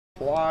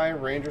supply,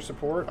 ranger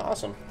support.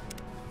 Awesome.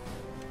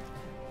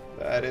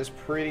 That is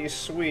pretty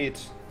sweet.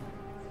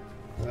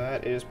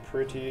 That is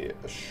pretty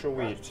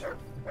sweet.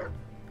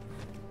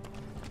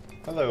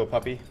 Hello,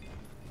 puppy.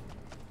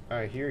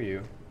 I hear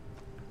you.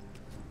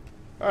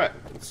 Alright,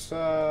 it's,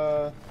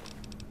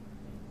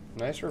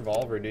 nice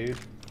revolver, dude.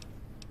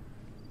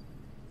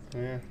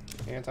 Yeah,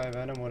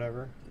 anti-venom,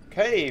 whatever.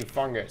 Cave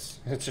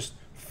fungus! It's just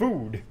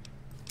food.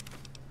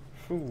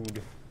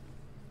 Food.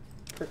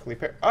 Prickly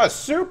pear. A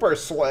super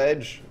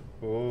sledge!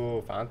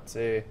 Ooh,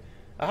 fancy.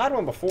 I had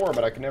one before,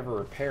 but I could never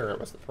repair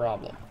it, was the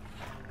problem.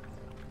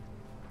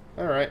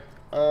 Alright,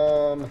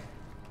 Hello.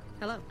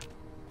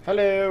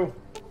 Hello!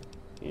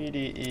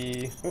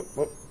 EDE. Whoop,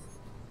 whoop.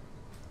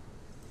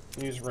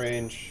 Use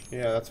range.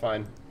 Yeah, that's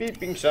fine.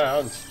 Beeping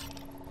sounds.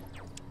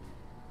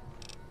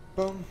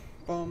 Boom,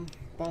 boom,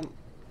 boom.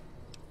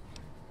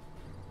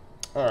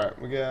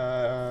 Alright, we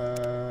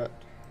got...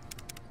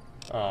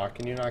 Aw,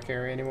 can you not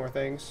carry any more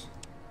things?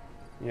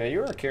 Yeah,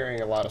 you are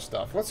carrying a lot of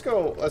stuff. Let's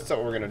go, that's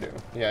what we're gonna do.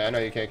 Yeah, I know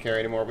you can't carry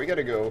anymore. We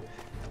gotta go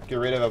get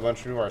rid of a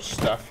bunch of our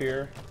stuff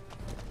here.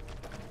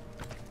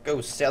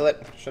 Go sell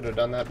it. Should have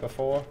done that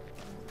before.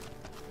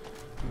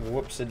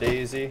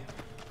 Whoops-a-daisy.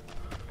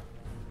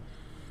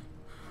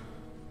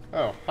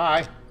 Oh,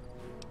 hi.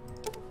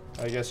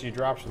 I guess you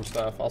dropped some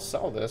stuff. I'll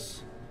sell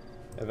this,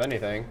 if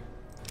anything.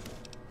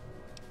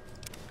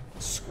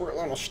 Squirt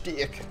little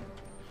stick.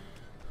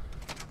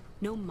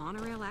 No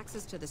monorail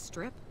access to the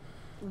strip?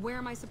 Where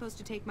am I supposed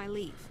to take my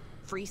leave?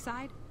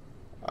 Freeside?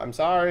 I'm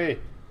sorry.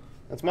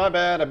 That's my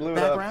bad. I blew it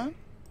Background?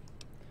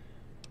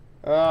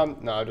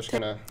 up. No, I'm just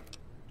gonna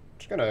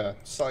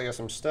sell you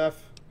some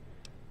stuff.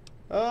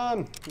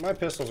 My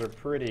pistols are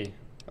pretty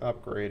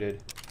upgraded.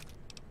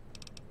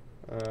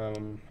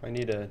 I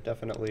need to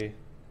definitely...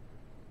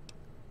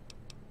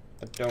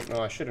 I don't know,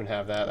 I shouldn't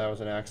have that. That was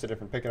an accident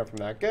from picking up from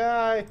that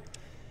guy.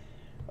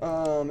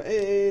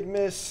 Aid,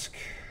 misc.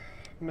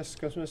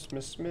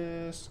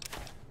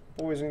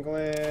 Poison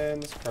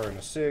glands, carton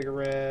of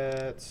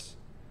cigarettes.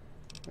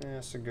 Yeah,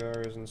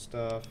 cigars and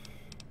stuff.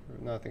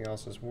 Nothing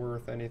else is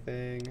worth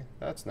anything.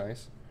 That's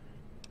nice.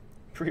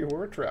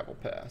 Pre-award travel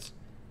pass.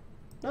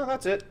 No,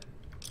 that's it.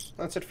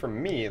 That's it for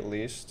me, at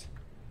least.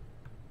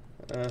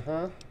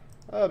 Uh-huh.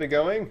 I'll be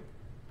going.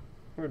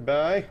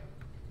 Goodbye.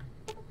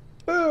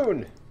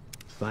 Boon!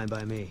 Fine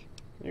by me.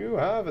 You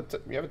have a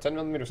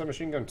 10mm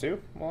submachine gun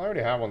too? Well, I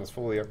already have one that's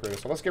fully upgraded,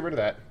 so let's get rid of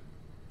that.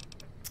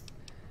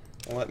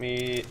 Let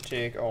me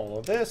take all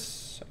of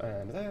this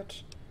and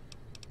that.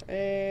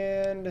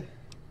 And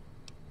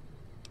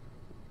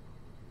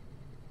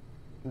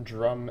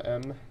drum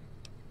M.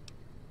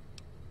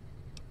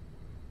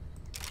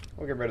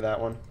 We'll get rid of that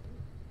one.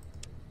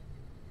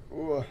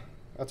 Ooh,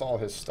 that's all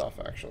his stuff,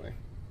 actually.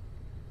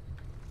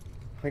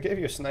 I gave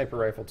you a sniper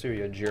rifle too,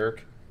 you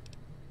jerk.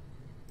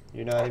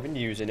 You're not even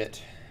using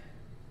it.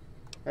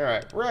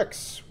 Alright,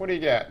 Rex, what do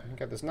you got? You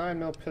got this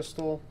 9mm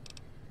pistol.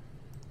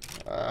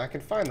 I can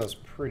find those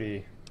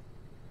pretty...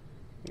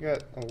 You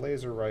got a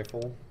laser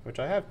rifle, which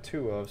I have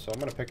 2 of, so I'm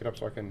going to pick it up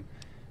so I can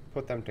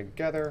put them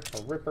together.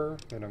 A Ripper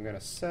that I'm going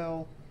to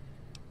sell.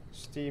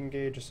 Steam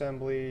gauge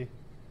assembly.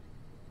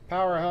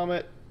 Power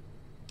helmet.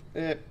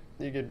 You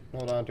could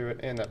hold on to it.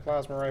 And that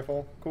plasma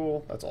rifle.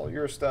 Cool. That's all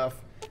your stuff.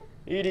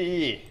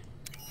 EDE.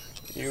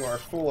 You are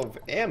full of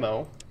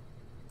ammo.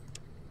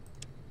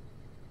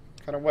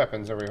 What kind of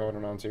weapons are we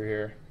holding on to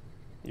here?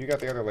 You got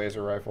the other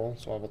laser rifle,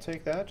 so I will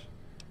take that.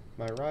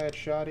 My riot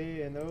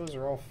shoddy and those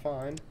are all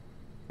fine.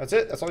 That's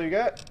it? That's all you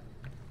got?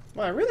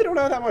 Well, I really don't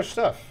have that much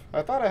stuff.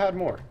 I thought I had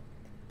more.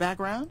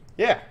 Background?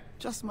 Yeah.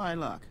 Just my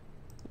luck.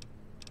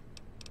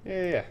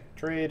 Yeah.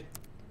 Trade.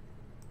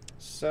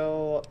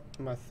 Sell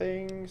my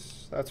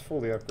things. That's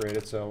fully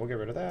upgraded, so we'll get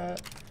rid of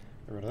that.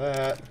 Get rid of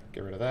that.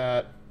 Get rid of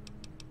that.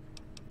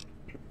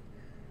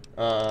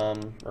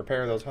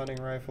 Repair those hunting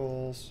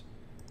rifles.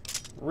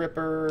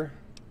 Ripper.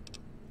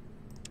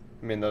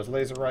 I mean, those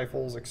laser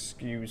rifles,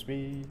 excuse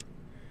me.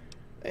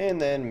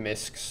 And then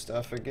misc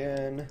stuff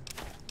again.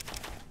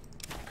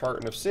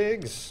 Carton of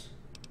cigs.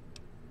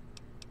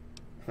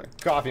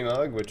 Coffee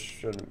mug, which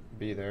shouldn't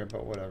be there,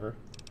 but whatever.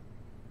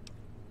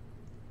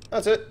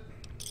 That's it.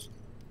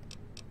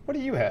 What do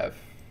you have?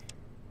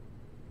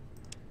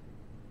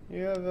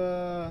 You have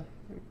a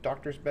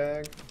doctor's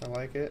bag. I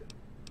like it.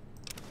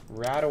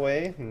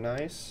 Radaway,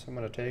 nice. I'm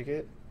gonna take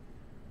it.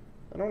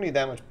 I don't need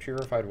that much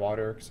purified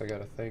water because I got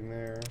a thing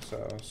there.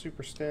 So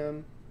super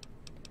stem.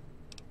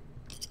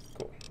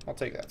 Cool. I'll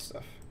take that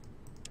stuff.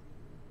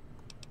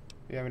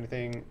 Do you have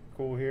anything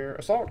cool here?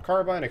 Assault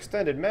carbine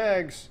extended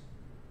mags.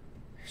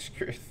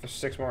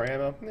 6 more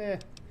ammo. Eh.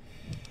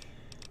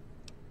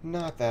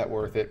 Not that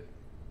worth it.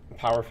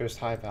 Power fist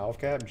high valve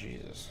cap.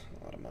 Jesus,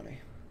 a lot of money.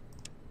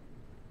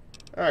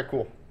 All right,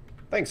 cool.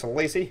 Thanks,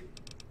 Lacey.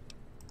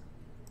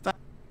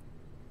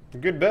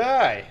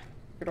 Goodbye.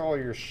 Look at all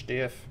your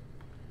stuff.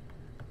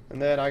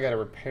 And then I gotta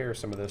repair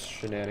some of this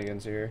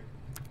shenanigans here.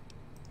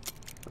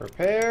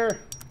 Repair.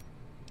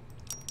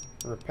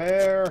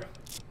 Repair.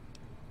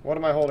 What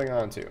am I holding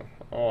on to?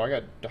 Oh, I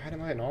got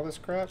dynamite and all this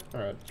crap?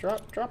 Alright,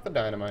 drop the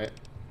dynamite.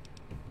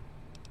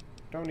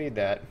 Don't need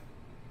that.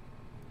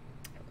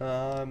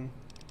 And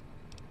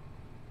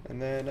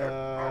then,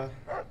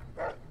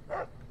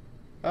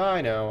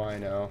 I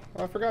know.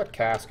 I forgot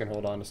Cass can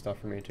hold on to stuff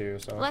for me too,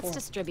 so... Let's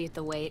distribute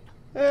the weight.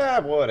 Yeah,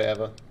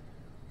 whatever.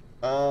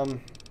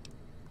 10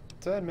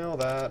 mil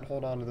that.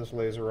 Hold on to this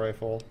laser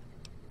rifle.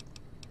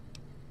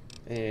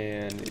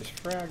 And these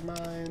frag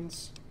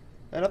mines.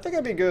 And I think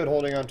I'd be good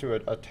holding on to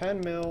a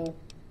 10 mil.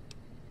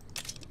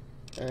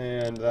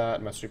 And that,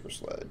 and my super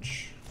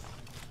sledge.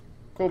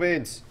 Cool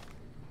beans.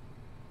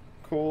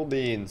 Cool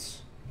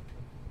beans.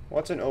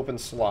 What's an open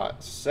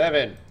slot?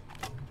 7.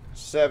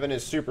 7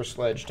 is super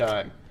sledge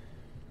time.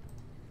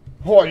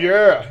 Oh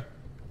yeah!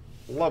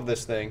 Love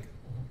this thing.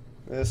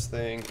 This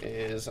thing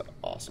is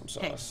awesome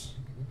sauce.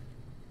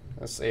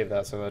 Let's save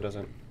that so that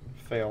doesn't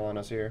fail on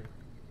us here.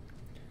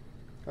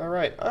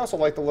 Alright, I also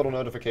like the little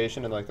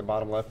notification in like the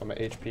bottom left on my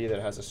HP that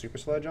has a super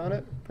sledge on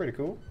it. Pretty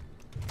cool.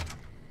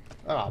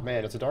 Ah, oh,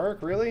 man, it's dark?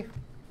 Really?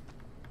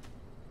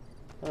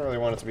 I don't really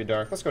want it to be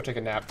dark. Let's go take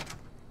a nap.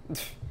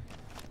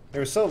 It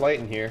was so light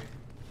in here.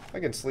 I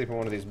can sleep in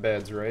one of these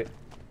beds, right?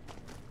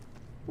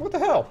 What the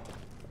hell?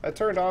 I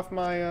turned off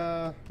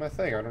my, my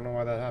thing. I don't know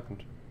why that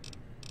happened.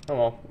 Oh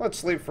well, let's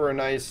sleep for a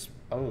nice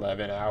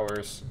 11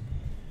 hours.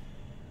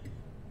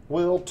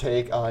 We'll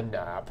take a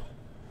nap.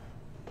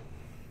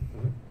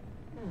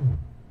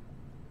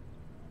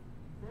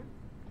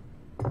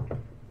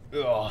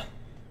 Ugh.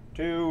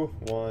 2,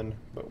 1,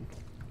 boom.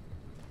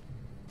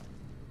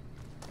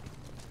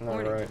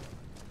 Alright.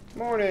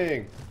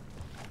 Morning!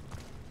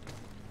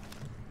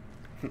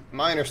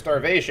 Minor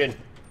starvation.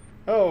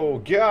 Oh,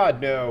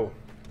 God, no.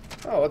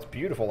 Oh, it's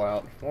beautiful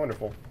out.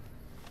 Wonderful.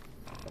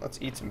 Let's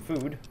eat some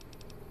food.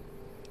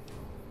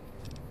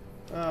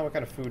 What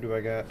kind of food do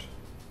I got?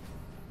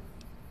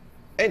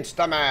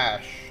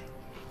 Instamash!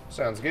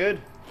 Sounds good.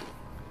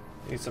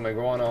 Eat some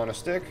iguana on a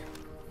stick.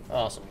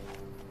 Awesome.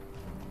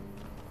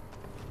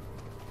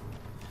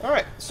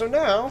 Alright, so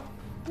now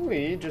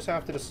we just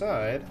have to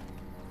decide.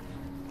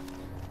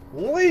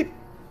 Leap!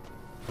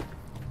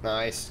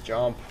 Nice,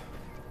 jump.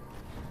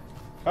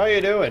 How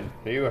you doing?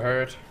 Are you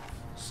hurt?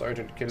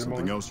 Sergeant Killmore?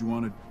 Something else you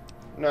wanted?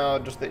 No,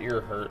 just that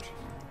you're hurt.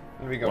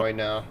 Where are we going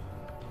now?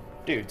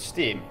 Dude,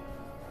 Steam.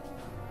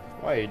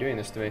 Why are you doing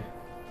this to me?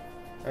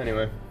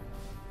 Anyway.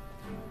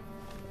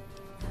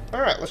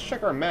 Alright, let's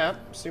check our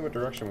map, see what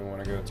direction we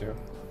want to go to.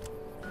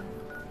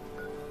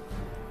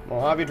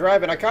 Mojave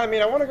Drive, and I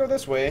want to go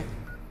this way.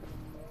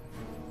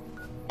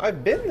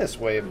 I've been this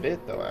way a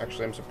bit, though,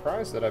 actually. I'm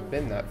surprised that I've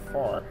been that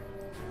far.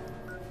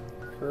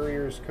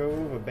 Courier's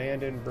Cove,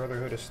 abandoned.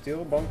 Brotherhood of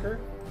Steel bunker,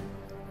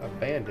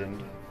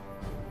 abandoned.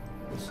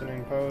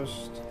 Listening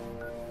post.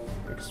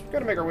 We've got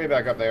to make our way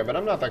back up there, but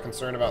I'm not that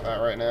concerned about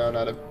that right now.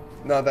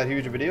 Not that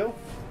huge of a deal.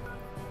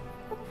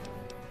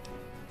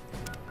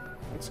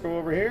 Let's go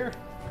over here.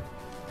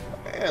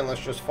 And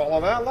let's just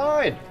follow that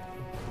line.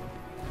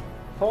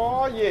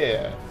 Oh,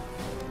 yeah.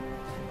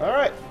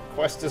 Alright,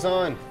 quest is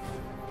on.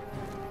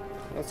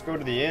 Let's go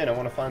to the inn. I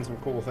want to find some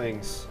cool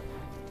things.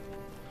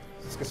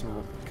 Let's get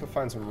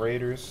find some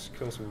raiders,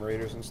 kill some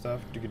raiders and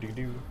stuff.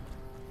 Do.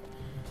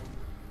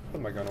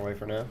 Put my gun away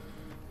for now.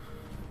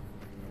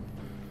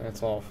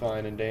 That's all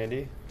fine and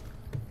dandy.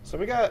 So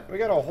we got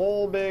a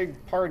whole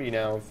big party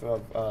now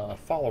of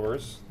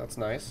followers. That's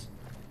nice.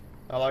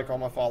 I like all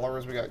my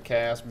followers. We got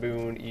Cass,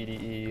 Boone,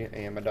 EDE,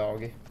 and my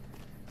dog.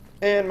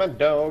 And my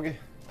dog.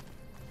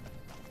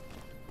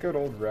 Good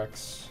old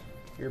Rex.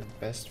 Your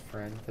best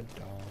friend, the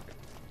dog.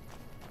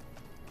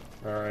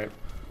 Alright.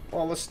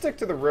 Well, let's stick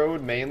to the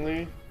road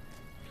mainly.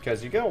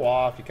 Because you go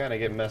off, you kind of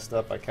get messed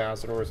up by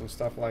cazadors and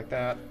stuff like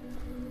that.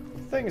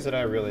 Things that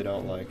I really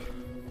don't like.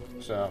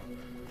 So.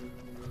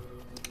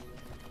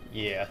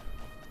 Yeah.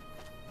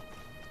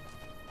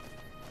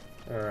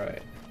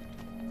 Alright.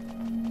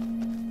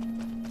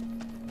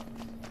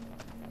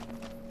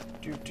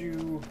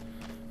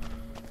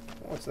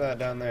 What's that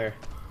down there?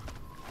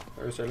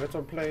 There's a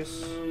little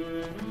place.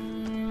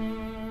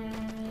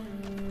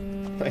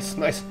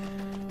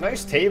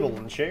 Nice table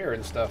and chair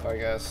and stuff, I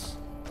guess.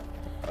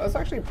 That's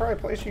actually probably a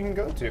place you can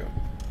go to.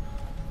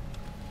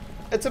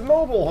 It's a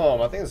mobile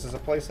home. I think this is a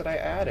place that I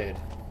added.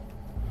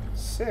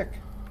 Sick.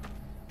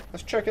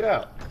 Let's check it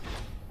out.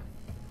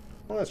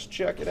 Let's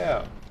check it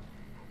out.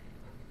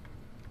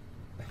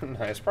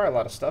 Nice. Probably a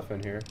lot of stuff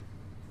in here.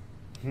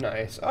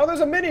 Nice. Oh, there's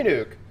a mini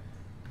nuke.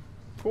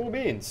 Cool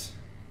beans.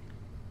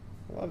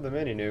 Love the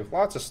mini nuke.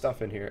 Lots of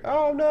stuff in here.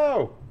 Oh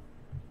no!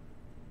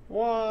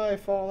 Why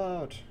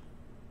Fallout?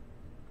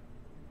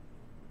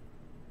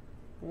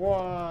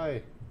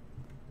 Why?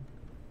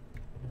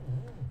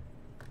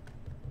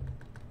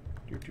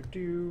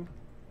 Do.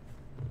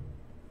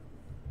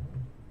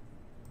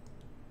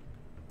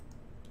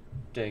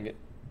 Dang it.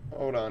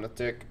 Hold on a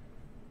tick.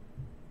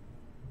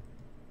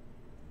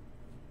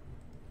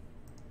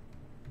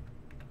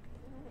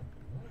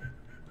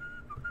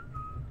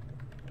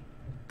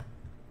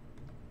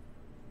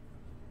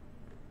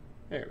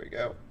 There we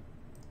go.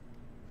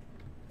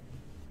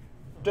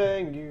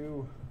 Dang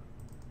you.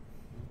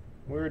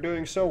 We were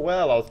doing so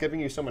well. I was giving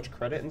you so much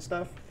credit and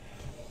stuff.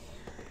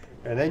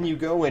 And then you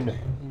go and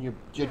you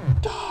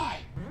die.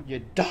 You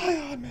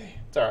die on me.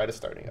 It's alright, it's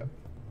starting up.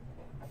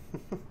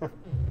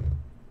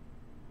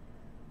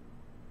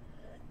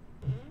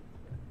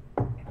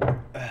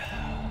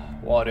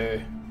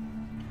 Water.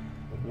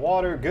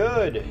 Water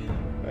good.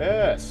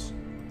 Yes.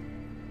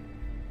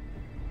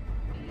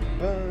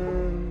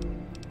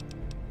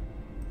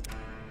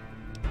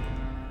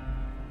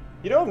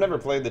 You know, I've never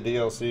played the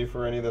DLC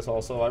for any of this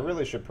also. I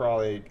really should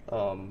probably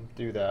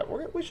do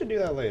that. We should do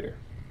that later.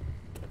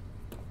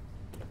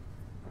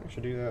 We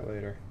should do that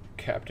later.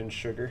 Captain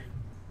Sugar.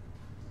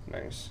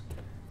 Nice.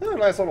 Oh,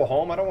 nice little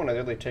home. I don't want to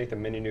really take the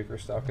mini nuker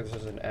stuff because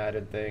this is an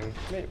added thing.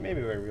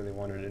 Maybe I really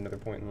wanted it another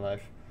point in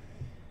life.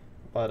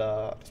 But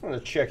I just want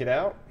to check it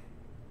out.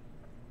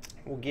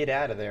 We'll get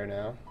out of there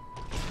now.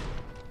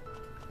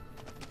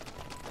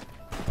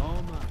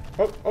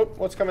 Oh,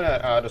 what's coming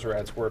out? Ah, just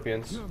rad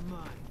scorpions.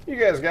 You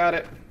guys got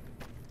it.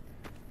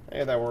 I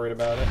ain't that worried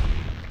about it.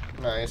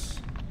 Nice.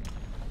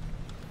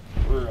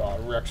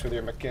 Rex with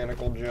your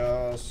mechanical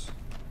jaws.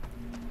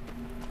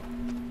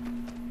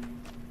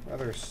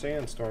 Another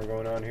sandstorm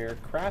going on here.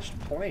 Crashed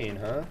plane,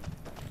 huh?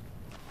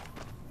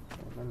 I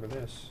don't remember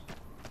this.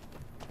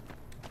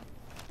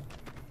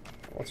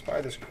 Let's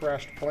buy this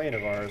crashed plane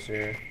of ours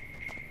here.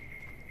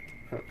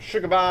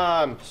 Sugar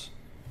bombs!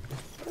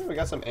 Oh, we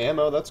got some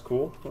ammo, that's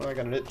cool. Oh, I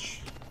got an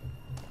itch.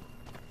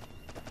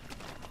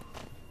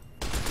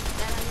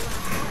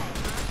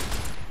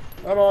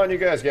 Come on, you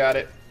guys got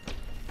it.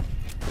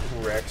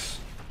 Rex.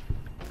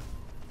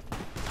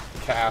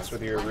 Cass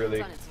with your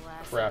really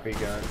crappy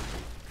gun.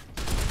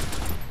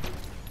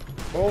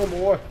 Oh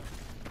boy.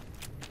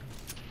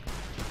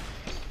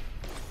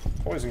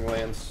 Poison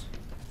glands.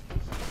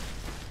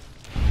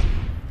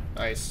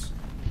 Nice.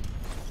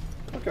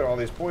 Look at all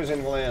these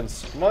poison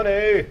glands.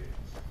 Money!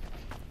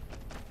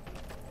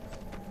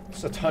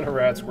 There's a ton of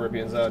rad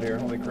scorpions out here.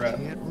 Holy crap.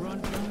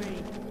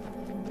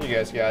 You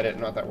guys got it.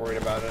 I'm not that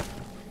worried about it.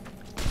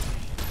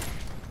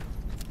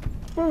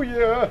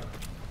 Booyah!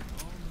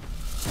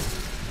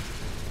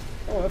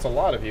 Oh, that's a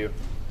lot of you.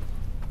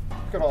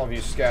 Look at all of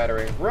you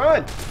scattering.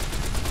 Run!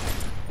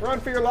 Run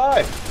for your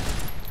life!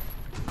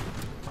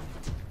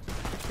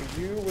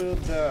 You will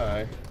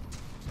die.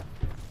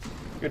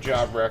 Good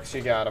job, Rex.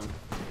 You got him.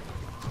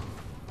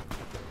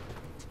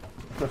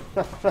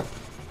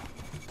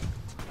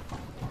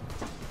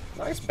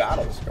 Nice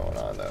battles going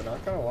on, though.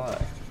 Not gonna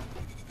lie.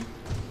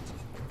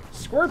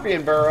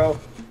 Scorpion burrow!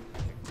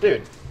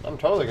 Dude, I'm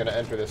totally gonna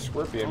enter this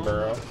scorpion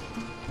burrow.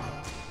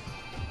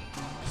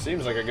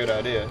 Seems like a good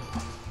idea.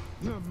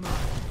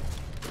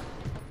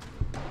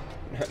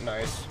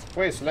 Nice.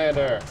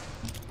 Wastelander!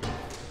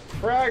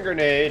 Frag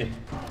grenade!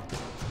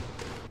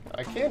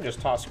 I can just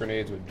toss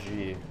grenades with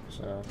G,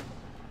 so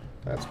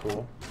that's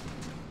cool.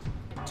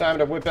 Time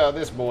to whip out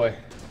this boy.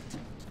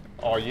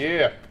 Oh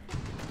yeah!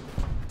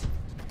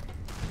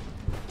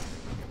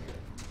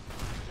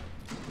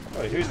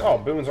 Oh, oh,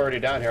 Boone's already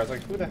down here. I was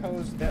like, who the hell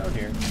is down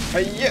here?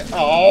 Hey, yeah!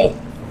 Oh!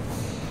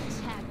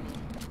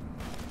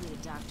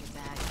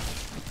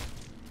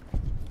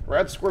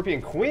 Rad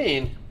Scorpion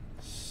Queen?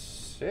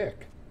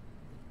 Sick.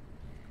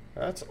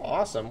 That's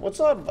awesome. What's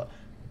up,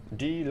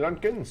 D.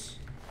 Lunkins?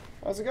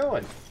 How's it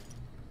going?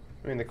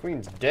 I mean, the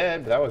Queen's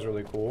dead, but that was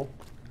really cool.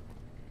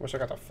 Wish I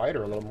got to fight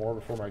her a little more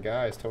before my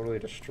guys totally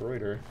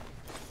destroyed her.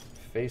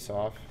 Face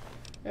off.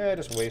 Yeah,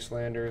 just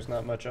Wastelanders.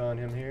 Not much on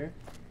him here.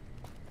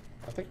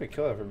 I think we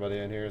kill everybody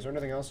in here. Is there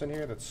anything else in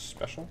here that's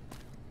special?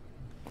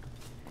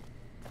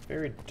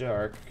 Very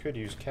dark. Could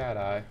use cat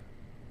eye.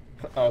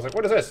 I was like,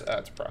 what is this?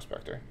 It's a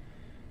prospector.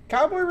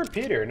 Cowboy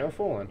repeater. No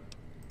fooling.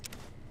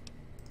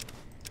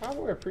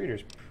 Cowboy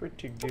repeater's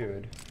pretty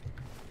good.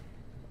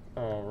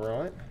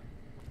 Alright.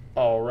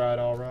 Alright,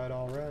 alright,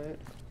 alright.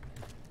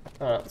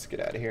 Alright, let's get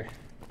out of here.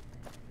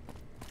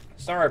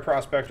 Sorry,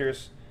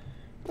 prospectors.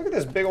 Look at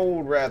this big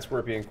old Rad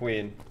Scorpion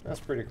Queen. That's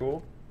pretty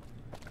cool.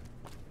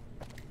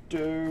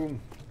 Doom.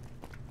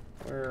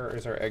 Where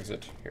is our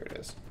exit? Here it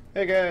is.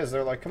 Hey guys,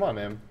 they're like, come on,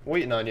 man.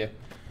 Waiting on you.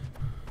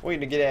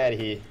 Waiting to get out of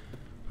here.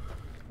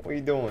 What are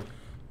you doing?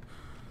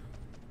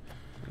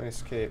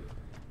 Nice cape.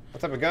 What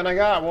type of gun I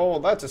got? Well,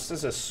 this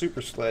is a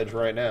super sledge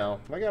right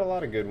now. I got a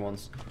lot of good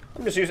ones.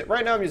 I'm just using,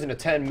 right now I'm using a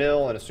 10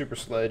 mil and a super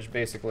sledge,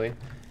 basically.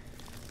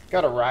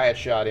 Got a riot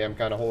shotty I'm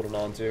kind of holding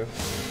on to.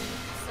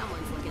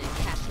 Someone's looking at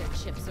cash their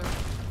chips, sir.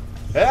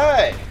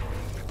 Hey!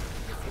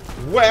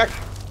 Whack!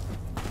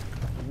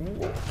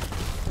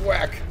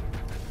 Whack!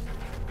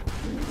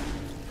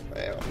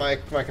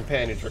 My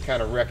companions are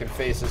kind of wrecking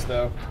faces,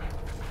 though.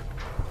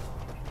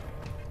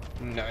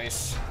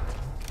 Nice.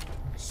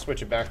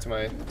 Switch it back to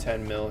my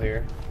 10 mil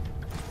here.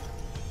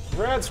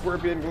 Rad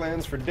Scorpion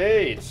glands for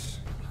days.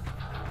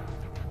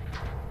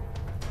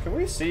 Can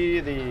we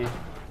see the...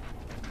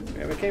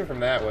 Yeah, we came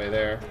from that way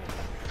there.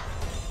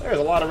 There's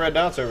a lot of red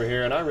dots over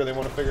here, and I really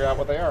want to figure out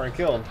what they are and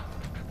kill them.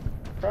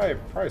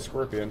 Probably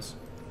scorpions.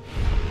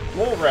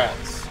 Mole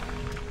rats.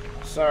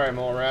 Sorry,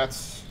 mole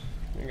rats.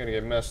 You're gonna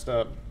get messed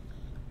up.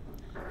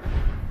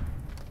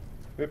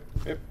 Yep,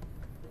 yep.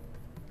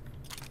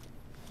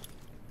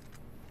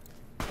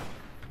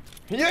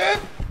 Yeah!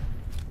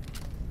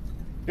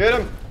 Get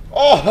him!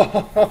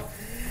 Oh!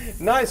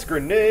 Nice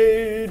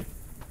grenade!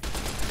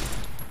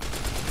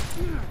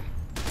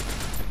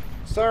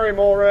 Sorry,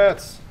 mole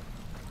rats.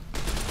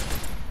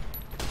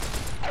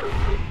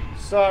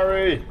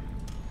 Sorry.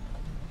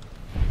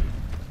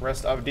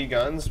 Rest of the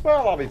guns.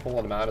 Well, I'll be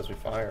pulling them out as we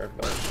fire,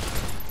 but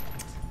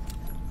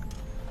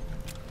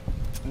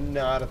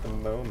not at the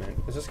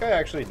moment. Is this guy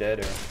actually dead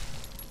or?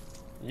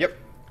 Yep.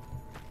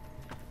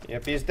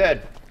 Yep, he's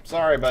dead.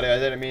 Sorry, buddy. I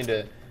didn't mean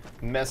to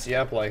mess you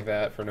up like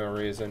that for no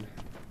reason.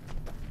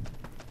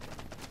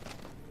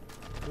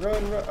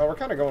 Run, run. Oh, we're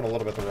kind of going a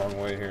little bit the wrong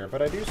way here,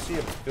 but I do see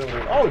a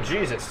building. Oh,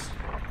 Jesus!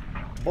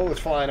 Bullets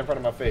flying in front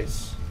of my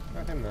face.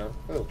 Not him, though.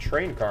 A little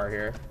train car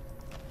here.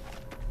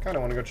 Kind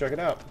of want to go check it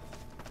out.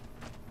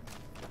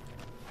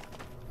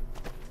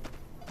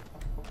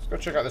 Let's go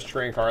check out this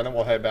train car, and then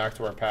we'll head back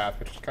to our path,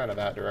 which is kind of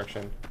that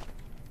direction.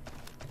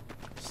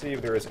 See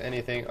if there is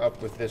anything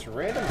up with this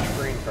random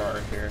train car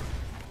here.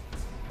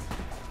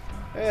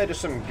 Eh,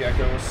 just some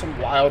geckos, some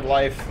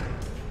wildlife.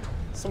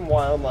 Some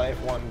wildlife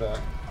wanting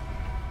to...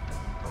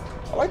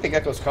 I like the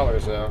gecko's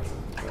colors, though.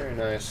 Very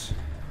nice.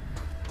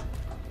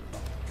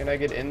 Can I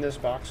get in this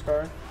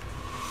boxcar?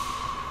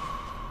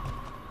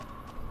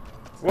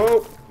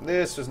 Whoa!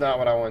 This is not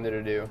what I wanted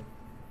to do.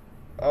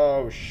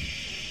 Oh,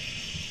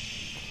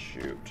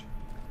 shoot.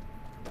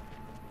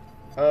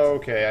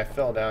 Okay, I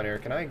fell down here.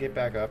 Can I get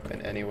back up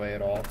in any way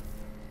at all?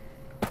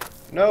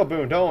 No,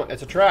 Boone, don't.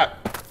 It's a trap.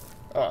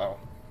 Uh-oh.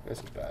 This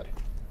is bad.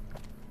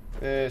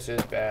 This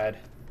is bad.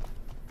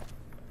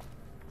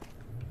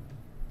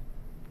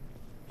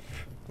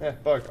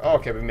 Bug. Oh,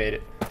 okay, we made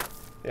it.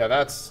 Yeah,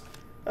 that's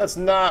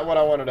not what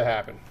I wanted to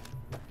happen.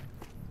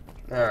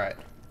 Alright.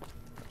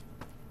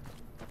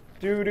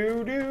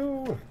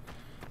 Do-do-do.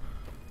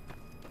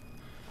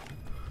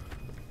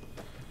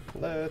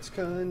 Let's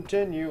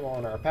continue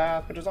on our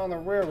path, which is on the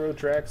railroad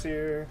tracks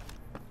here.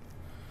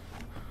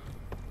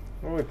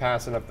 What are we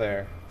passing up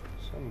there?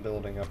 Some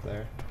building up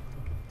there.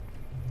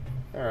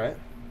 Alright.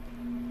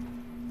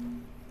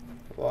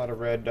 A lot of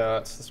red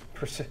dots.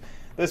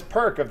 This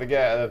perk of the guy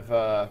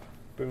of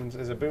Boone's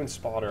is a Boone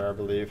spotter, I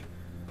believe.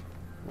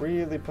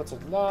 Really puts a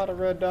lot of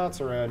red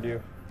dots around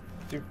you.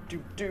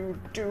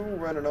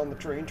 Running on the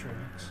train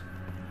tracks.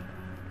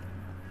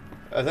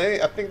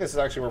 I think this is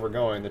actually where we're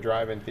going, the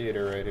drive-in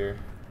theater right here.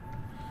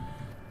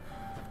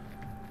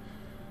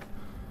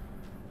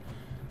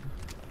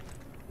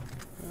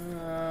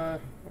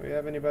 We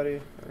have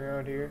anybody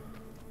around here?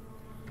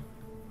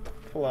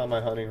 Pull out my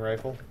hunting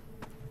rifle.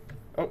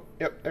 Oh,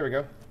 yep, there we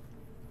go.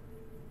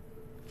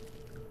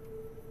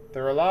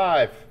 They're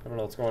alive. I don't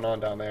know what's going on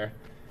down there.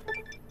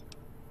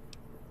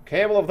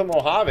 Camel of the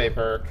Mojave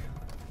perk.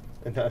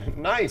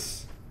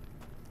 Nice.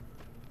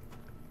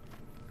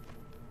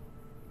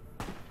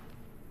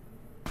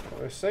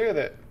 Well, they say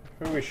that.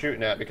 Who are we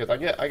shooting at? Because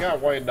I got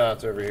white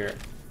dots over here.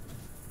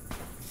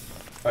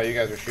 Oh, you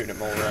guys are shooting at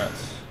mole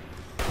rats.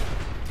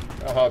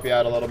 I'll help you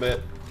out a little bit.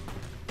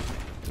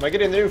 Am I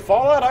getting the new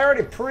Fallout? I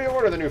already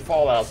pre-ordered the new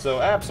Fallout, so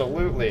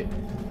absolutely.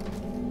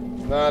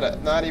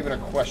 Not even a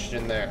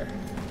question there.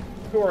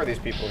 Who are these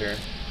people here?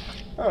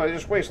 Oh, they're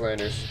just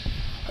wastelanders.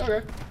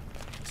 Okay.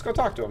 Let's go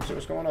talk to them, see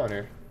what's going on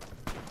here.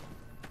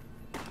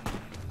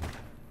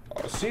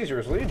 Oh,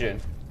 Caesar's Legion.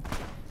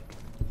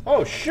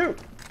 Oh, shoot!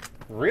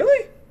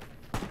 Really?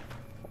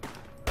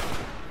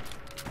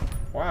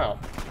 Wow.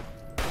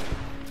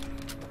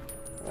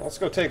 Well, let's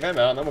go take them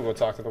out, and then we'll go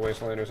talk to the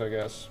wastelanders, I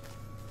guess.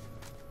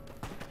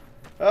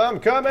 I'm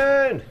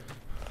coming!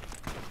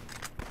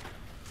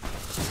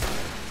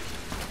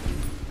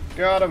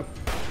 Got him.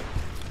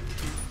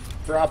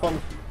 Drop him.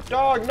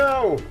 Dog,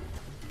 no!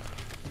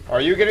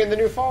 Are you getting the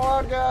new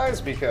Fallout, guys?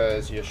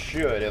 Because you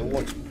should. It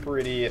looks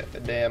pretty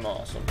damn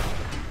awesome.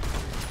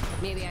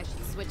 Maybe I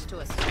should switch to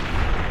a...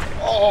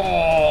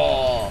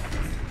 Oh!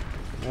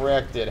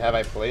 Wrecked it. Have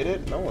I played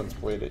it? No one's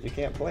played it. You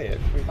can't play it.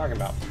 What are you talking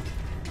about?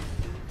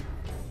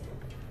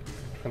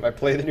 Have I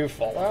played the new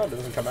Fallout? It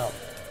doesn't come out.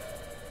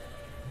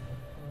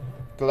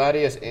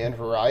 Gladius and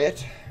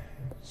Riot.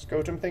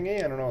 Scotum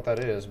thingy? I don't know what that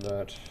is,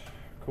 but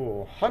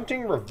cool.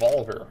 Hunting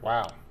Revolver.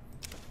 Wow.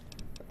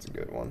 That's a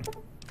good one.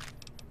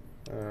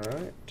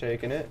 Alright,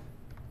 taking it.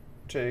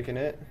 Taking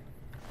it.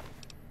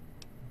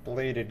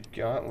 Bladed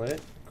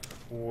Gauntlet.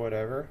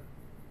 Whatever.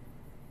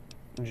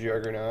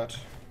 Juggernaut.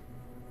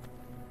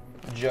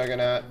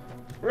 Juggernaut.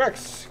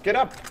 Rex, get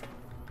up!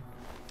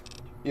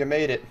 You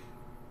made it.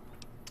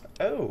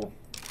 Oh.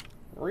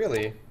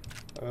 Really?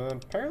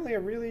 Apparently a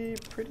really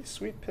pretty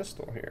sweet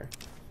pistol here.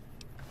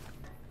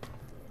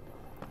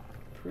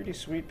 Pretty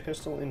sweet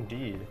pistol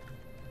indeed.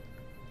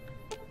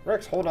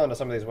 Rex, hold on to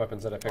some of these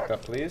weapons that I picked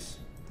up, please.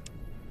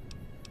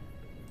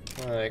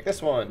 Like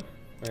this one.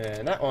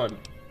 And that one.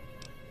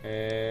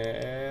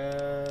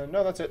 And...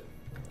 no, that's it.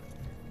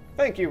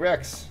 Thank you,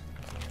 Rex.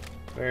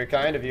 Very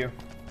kind of you.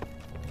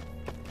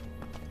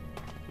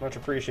 Much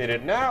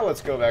appreciated. Now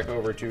let's go back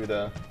over to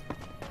the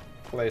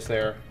place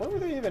there. Where were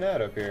they even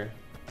at up here?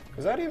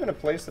 Is that even a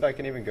place that I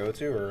can even go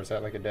to, or is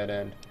that like a dead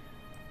end?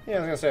 Yeah, I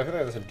was gonna say, I feel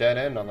like there's a dead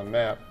end on the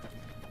map.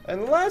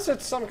 Unless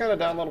it's some kind of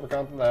downloadable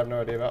content that I have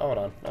no idea about. Hold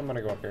on. I'm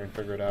gonna go up here and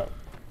figure it out.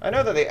 I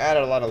know that they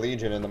added a lot of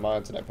Legion in the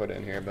mods that I put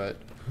in here, but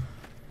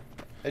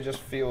I just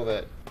feel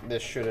that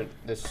this shouldn't...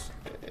 Is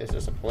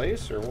this a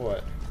place or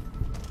what?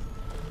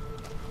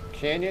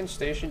 Canyon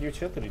Station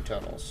Utility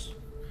Tunnels.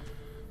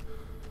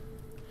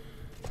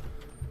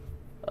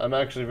 I'm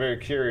actually very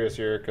curious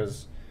here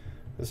because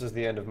this is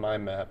the end of my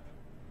map.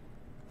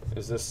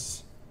 Is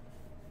this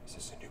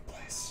a new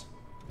place?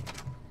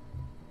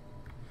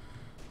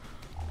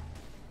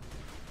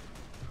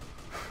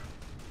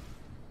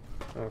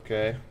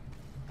 Okay.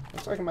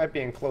 Looks like it might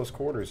be in close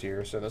quarters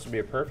here, so this would be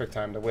a perfect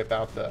time to whip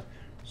out the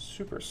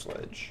super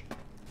sledge.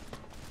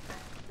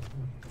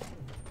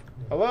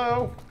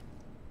 Hello?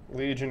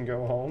 Legion,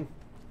 go home.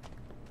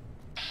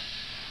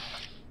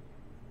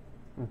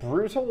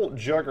 Brutal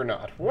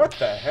Juggernaut. What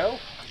the hell?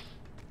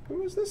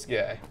 Who is this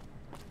guy?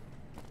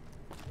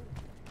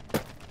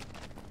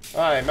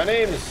 Hi, my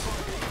name is...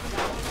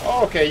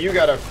 Okay, you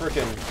got a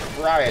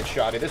freaking riot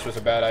shotty. This was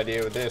a bad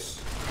idea with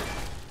this.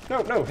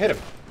 No, no, hit him.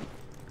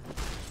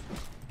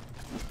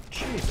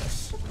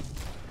 Jesus.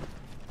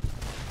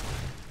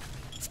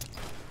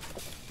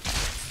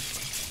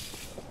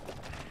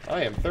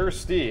 I am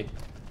thirsty.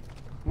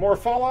 More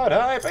Fallout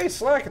hype. Hey,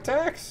 slack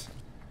attacks.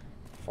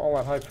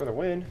 Fallout hype for the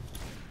win.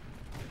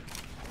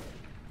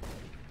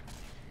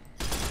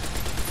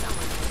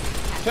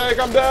 Take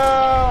him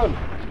down!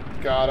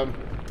 Got him.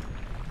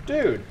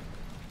 Dude.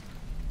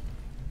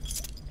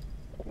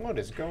 What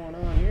is going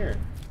on here?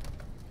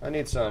 I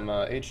need some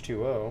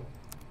H2O.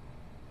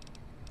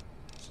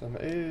 Some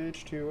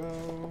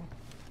H2O.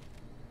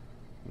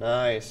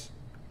 Nice.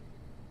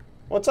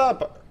 What's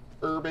up,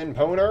 Urban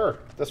Poner?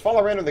 Does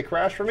Fallout randomly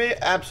crash for me?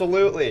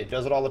 Absolutely.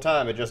 Does it all the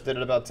time. It just did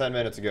it about 10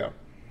 minutes ago.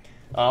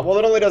 Well,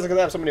 it only does it because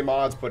I have so many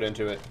mods put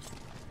into it.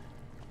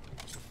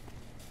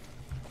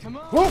 Come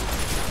on. Whoop!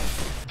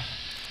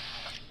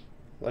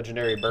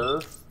 Legendary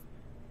Burr.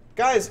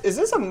 Guys, is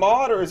this a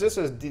mod or is this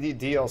a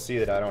DLC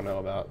that I don't know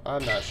about?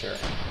 I'm not sure.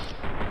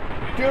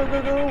 Go,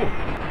 go, go!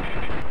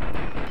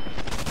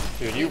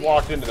 Dude, you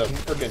walked into the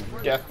freaking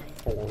death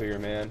hole here,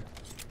 man.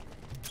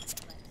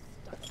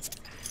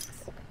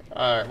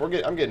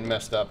 Alright, I'm getting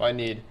messed up. I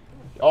need...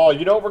 Oh,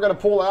 you know what we're gonna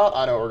pull out?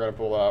 I know what we're gonna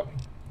pull out.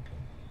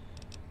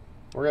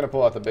 We're gonna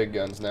pull out the big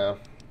guns now.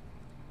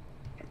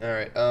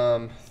 Alright,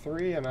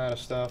 3, I'm out of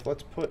stuff.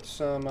 Let's put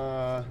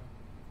some,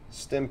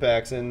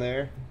 Stimpaks in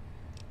there.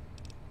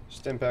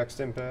 Stimpaks,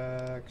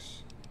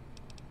 Stimpaks.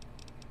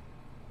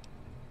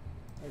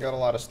 I got a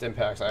lot of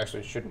Stimpaks. I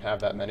actually shouldn't have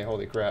that many.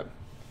 Holy crap.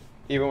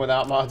 Even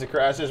without mods, it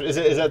crashes.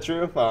 Is that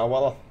true?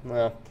 Well,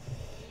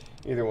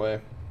 either way.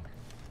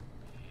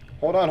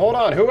 Hold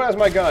on. Who has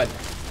my gun?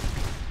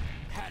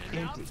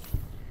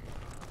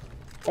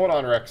 Hold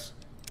on, Rex.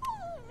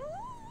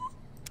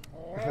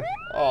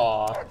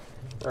 Aw.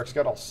 Rex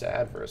got all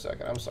sad for a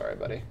second. I'm sorry,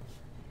 buddy.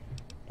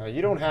 Now,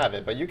 you don't have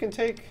it, but you can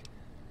take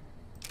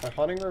my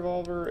hunting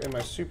revolver and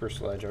my super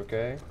sledge,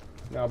 okay?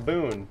 Now,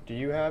 Boone, do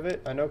you have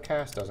it? I know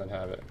Cass doesn't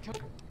have it.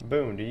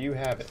 Boone, do you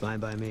have it? Fine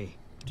by me.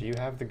 Do you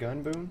have the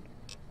gun, Boone?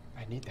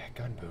 I need that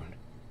gun, Boone.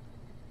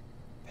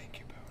 Thank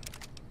you,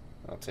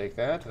 Boone. I'll take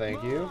that,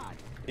 thank you.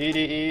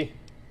 EDE.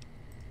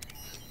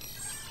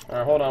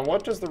 Alright, hold on.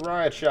 What does the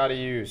riot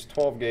shotty use?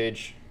 12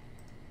 gauge.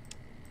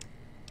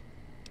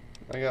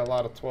 I got a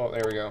lot of 12.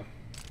 There we go.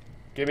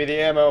 Give me the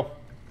ammo.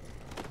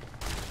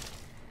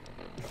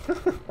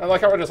 I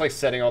like how we're just like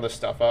setting all this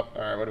stuff up.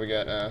 Alright, what do we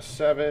got?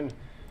 7.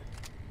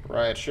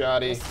 Riot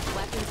shotty.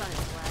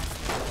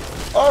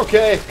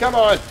 Okay, come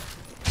on.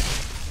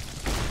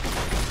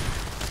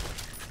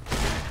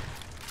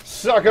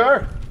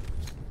 Sucker!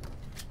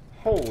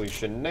 Holy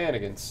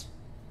shenanigans.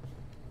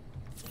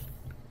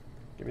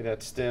 Give me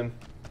that stim.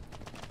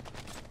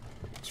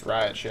 It's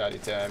riot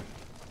shotty time.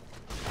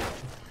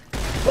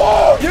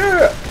 Oh,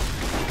 yeah!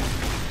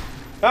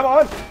 Come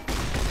on!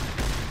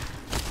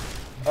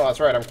 Oh,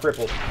 that's right, I'm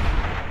crippled.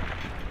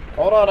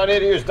 Hold on, I need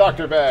to use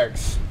doctor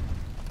bags.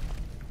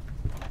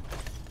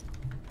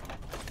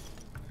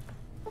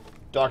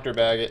 Doctor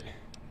bag it.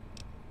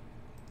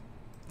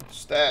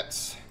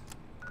 Stats.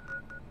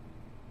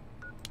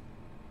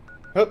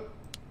 Hup.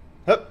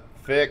 Hup.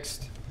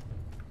 Fixed.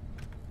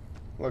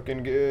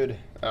 Looking good.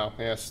 Oh,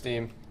 yeah,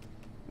 steam.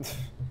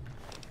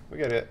 We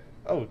got it.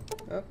 Oh,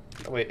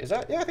 wait, is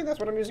that? Yeah, I think that's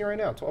what I'm using right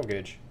now. 12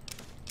 gauge.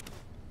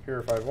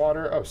 Purified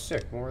water. Oh,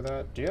 sick. More of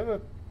that. Do you have a...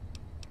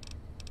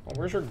 Well,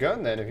 where's your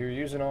gun then if you're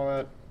using all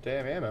that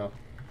damn ammo?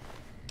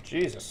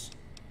 Jesus.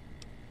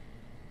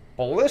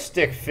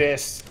 Ballistic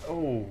fists.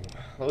 Oh,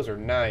 those are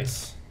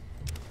nice.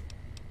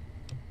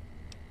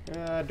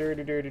 Ah,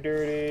 dirty, dirty,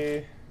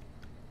 dirty.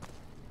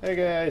 Hey,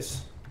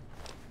 guys.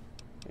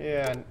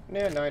 Yeah,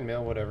 9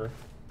 mil, whatever.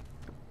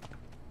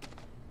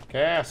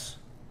 Cass.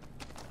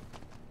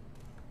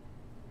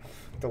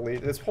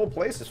 This whole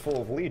place is full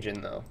of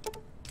Legion, though.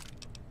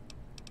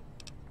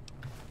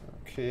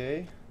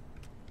 Okay.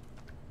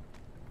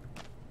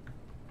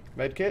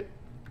 Medkit?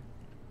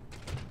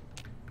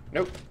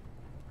 Nope.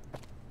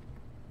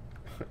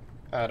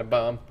 Atom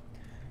bomb.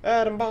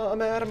 Atom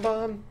bomb, atom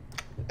bomb.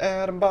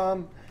 Atom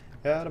bomb.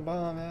 Atom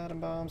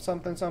bomb,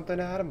 something, something,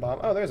 atom bomb.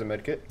 Oh, there's a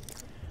medkit.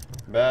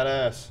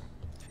 Badass.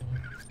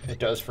 It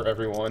does for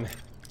everyone.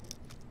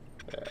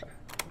 Yeah.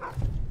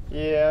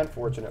 Yeah,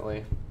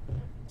 unfortunately.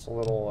 It's a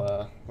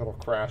little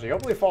crashy.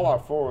 Hopefully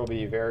Fallout 4 will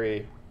be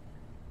very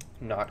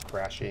not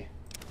crashy.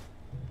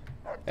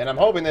 And I'm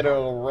hoping that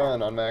it'll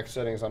run on max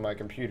settings on my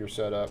computer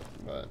setup,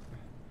 but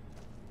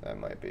that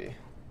might be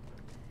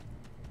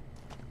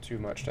too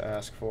much to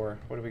ask for.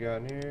 What do we got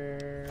in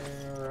here?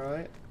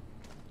 Alright.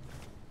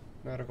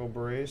 Medical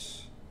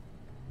brace.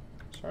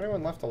 Is there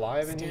anyone left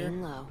alive in here?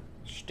 Staying low.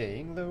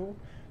 Staying low?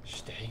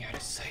 Staying out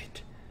of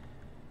sight.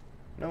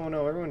 No,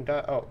 no, everyone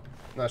died. Oh,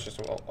 that's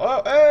just a wall.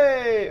 Oh,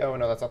 hey! Oh,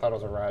 no, that's, I thought it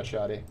was a riot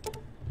shotty.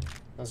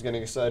 I was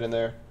getting excited in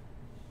there.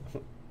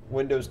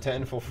 Windows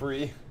 10 for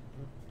free.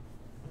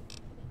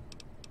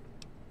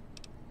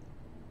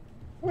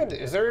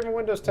 Is there even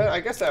Windows 10? I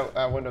guess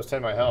that Windows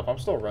 10 might help. I'm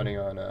still running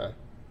on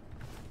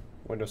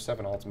Windows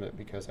 7 Ultimate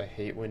because I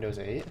hate Windows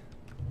 8.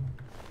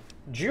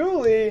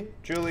 Julie!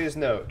 Julie's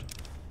note.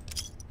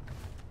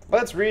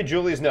 Let's read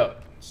Julie's note.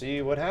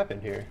 See what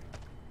happened here.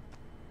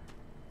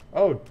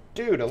 Oh,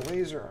 dude, a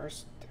laser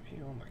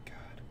RSW. Oh my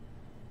god.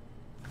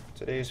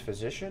 Today's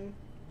physician?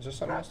 Is there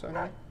something else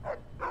down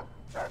here?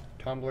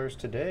 Tumblers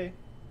today.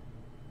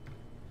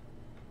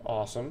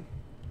 Awesome.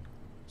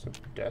 It's a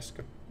desk.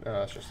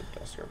 It's just a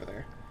desk over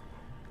there.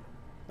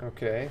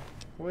 Okay.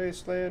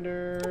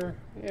 Wastelander.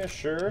 Yeah,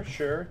 sure,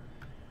 sure.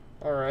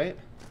 Alright.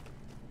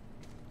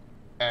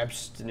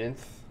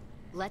 Abstinence.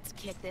 Let's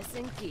kick this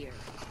in gear.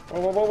 Whoa,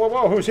 whoa, whoa, whoa,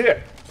 whoa, who's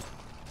here?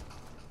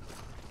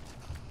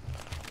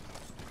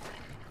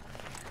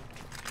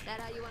 That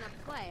how you wanna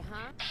play,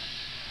 huh?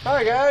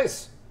 Hi,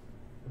 guys.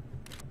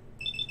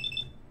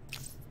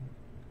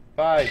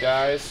 Bye,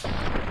 guys.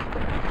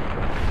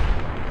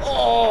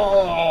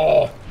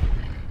 Oh!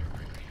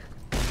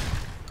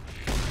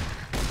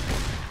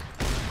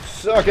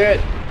 Suck it!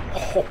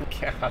 Oh,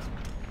 God.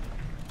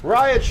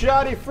 Riot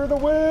Shotty for the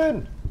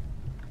win!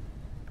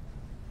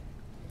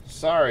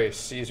 Sorry,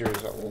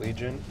 Caesar's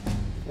Legion.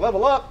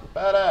 Level up!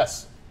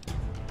 Badass.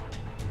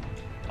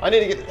 I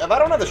need to get... If I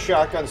don't have the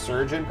Shotgun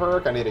Surgeon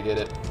perk, I need to get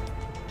it.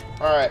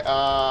 Alright,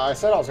 I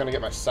said I was going to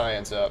get my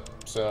Science up,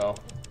 so...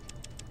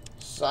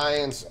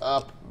 Science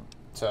up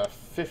to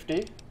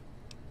 50.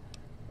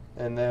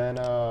 And then,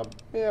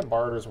 yeah,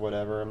 barter's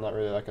whatever. I'm not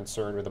really that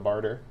concerned with the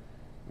barter.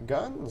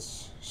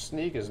 Guns.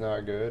 Sneak is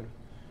not good.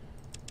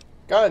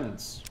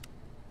 Guns.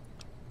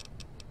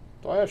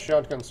 Do I have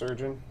Shotgun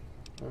Surgeon?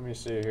 Let me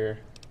see here.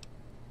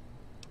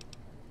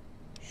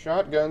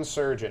 Shotgun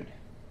Surgeon.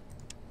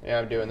 Yeah,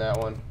 I'm doing that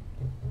one.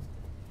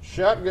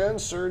 Shotgun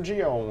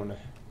Surgeon.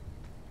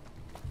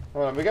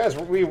 Hold on, guys,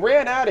 we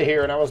ran out of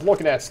here and I was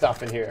looking at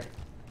stuff in here.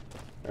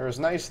 There was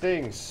nice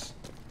things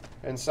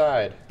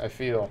inside, I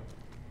feel.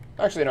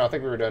 Actually, no, I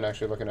think we were done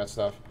actually looking at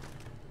stuff.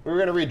 We were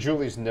going to read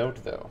Julie's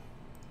note, though.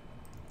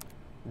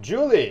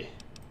 Julie!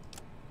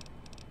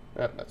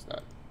 Oh, that's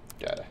not.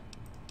 Gotta.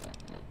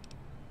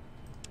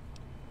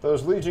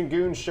 Those Legion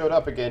goons showed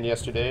up again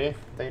yesterday.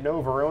 They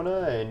know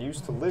Verona and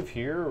used to live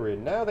here,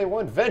 and now they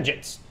want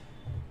vengeance.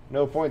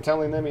 No point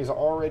telling them he's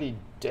already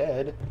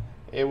dead.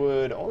 It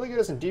would only get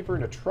us in deeper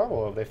into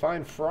trouble if they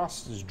find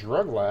Frost's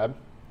drug lab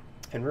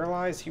and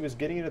realize he was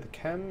getting into the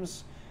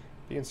chems.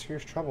 Be in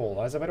serious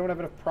trouble. As if I don't have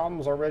enough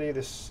problems already,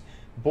 this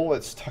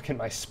bullet stuck in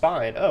my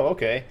spine. Oh,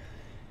 okay.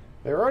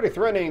 They're already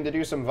threatening to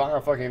do some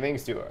vile fucking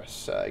things to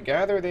us. I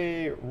gather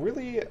they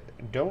really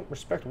don't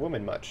respect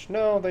women much.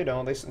 No, they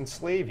don't. They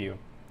enslave you.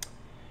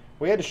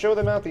 We had to show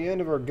them out the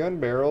end of our gun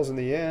barrels in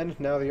the end.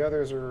 Now the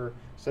others are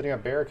setting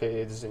up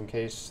barricades in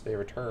case they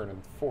return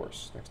in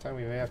force. Next time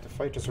we may have to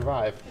fight to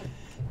survive.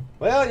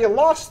 Well, you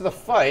lost the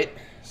fight.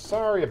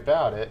 Sorry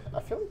about it. I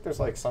feel like there's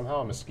like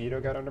somehow a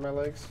mosquito got under my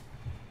legs.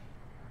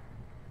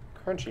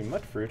 Crunchy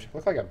mud fruit.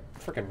 Looked like a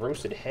freaking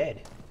roasted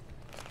head.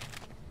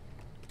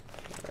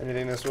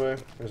 Anything this way?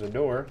 There's a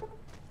door.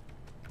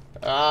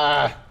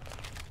 Ah!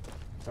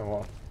 Oh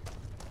well.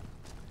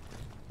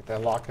 Get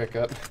that lockpick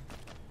up.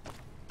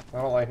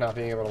 I don't like not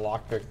being able to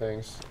lockpick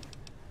things.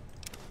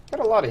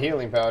 Got a lot of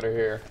healing powder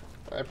here.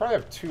 I probably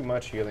have too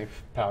much healing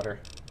powder.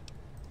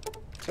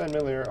 10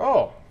 millimeter.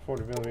 Oh!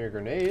 40 millimeter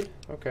grenade.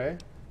 Okay.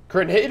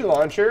 Grenade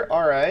launcher.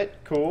 Alright.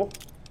 Cool.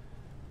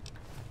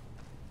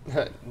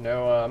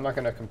 No, I'm not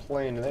going to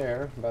complain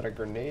there about a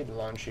grenade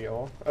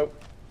launcher. Oh.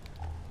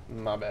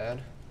 My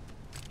bad.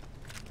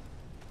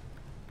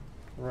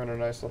 Run a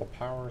nice little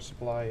power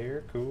supply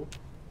here. Cool.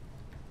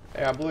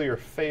 Hey, I blew your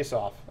face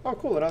off. Oh,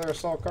 cool. Another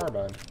assault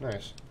carbine.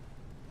 Nice.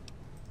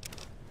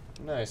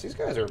 Nice. These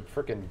guys are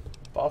freaking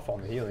buff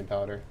on the healing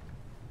powder.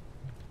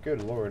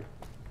 Good lord.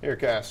 Here,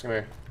 Cass. Come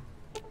here.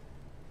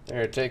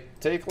 Here, take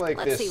like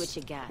this. Let's see what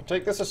you got.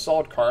 Take this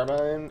assault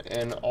carbine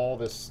and all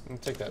this. And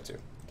take that too.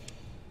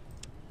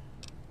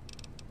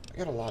 I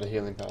got a lot of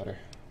healing powder.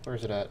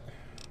 Where's it at?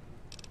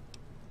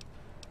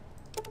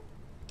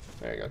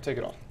 There you go. Take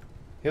it all.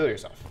 Heal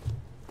yourself.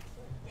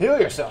 Heal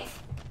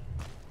yourself!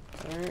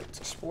 Alright, let's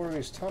explore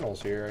these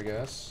tunnels here, I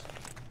guess.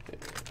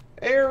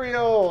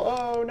 Ariel!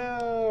 Oh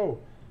no!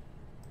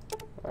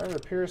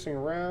 Armor-piercing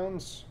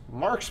rounds.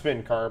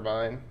 Marksman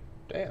carbine.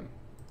 Damn.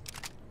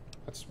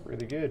 That's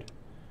really good.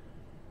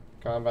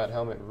 Combat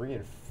helmet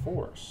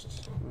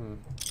reinforced.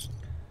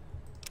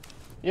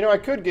 You know, I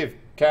could give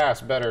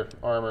Cass better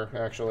armor,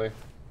 actually.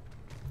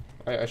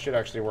 I should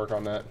actually work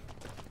on that.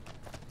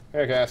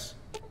 Hey, Cass.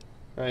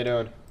 How you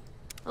doing?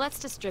 Let's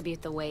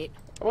distribute the weight.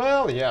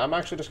 Well, yeah, I'm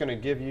actually just going to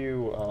give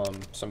you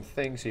some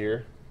things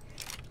here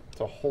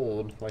to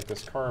hold, like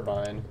this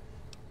carbine.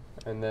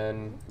 And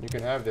then you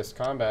can have this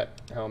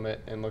combat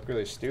helmet and look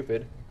really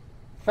stupid.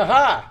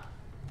 Haha!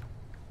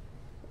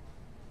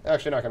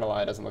 Actually, not going to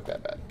lie, it doesn't look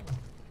that bad.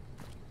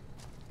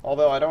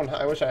 Although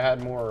I wish I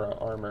had more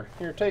armor.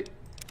 Here, take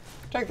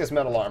this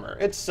metal armor.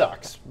 It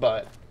sucks,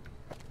 but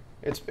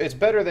it's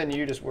better than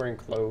you just wearing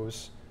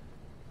clothes.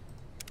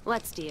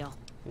 Let's deal.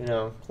 You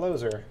know,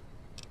 clothes are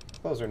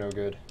no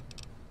good.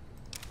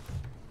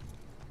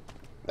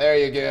 There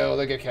you go.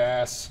 Look at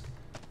Cass.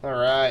 All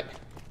right,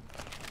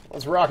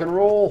 let's rock and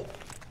roll.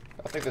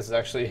 I think this is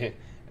actually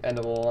end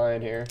of the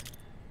line here.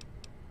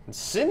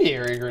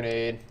 Incendiary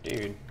grenade,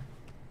 dude.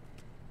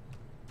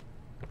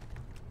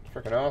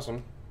 Freaking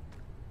awesome.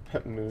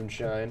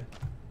 Moonshine.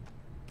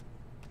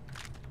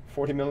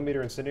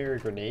 40mm incendiary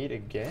grenade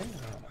again?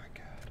 Oh my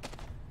god.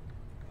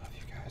 Love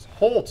you guys.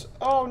 Holt!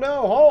 Oh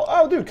no, Holt!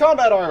 Oh dude,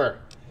 combat armor!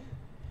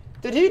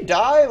 Did he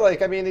die?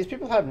 Like, I mean, these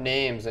people have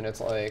names and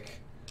it's like...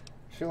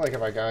 I feel like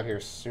if I got here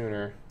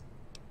sooner,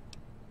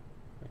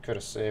 I could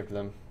have saved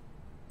them.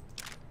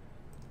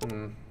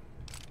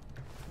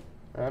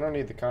 I don't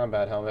need the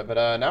combat helmet,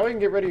 but now we can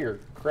get rid of your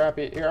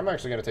crappy... Here, I'm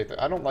actually going to take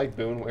the... I don't like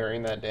Boone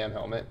wearing that damn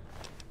helmet.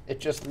 It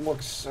just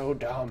looks so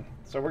dumb.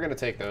 So we're going to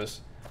take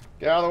those.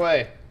 Get out of the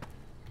way.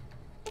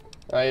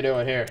 How you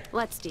doing here?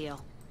 Let's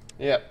deal.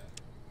 Yep.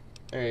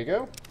 There you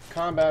go.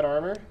 Combat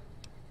armor.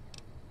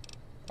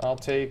 I'll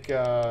take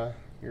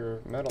your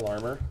metal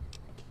armor.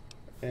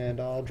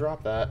 And I'll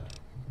drop that.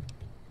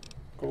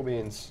 Cool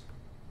beans.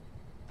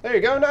 There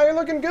you go. Now you're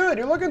looking good.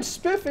 You're looking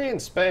spiffy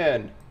and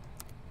span.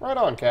 Right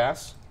on,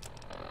 Cass.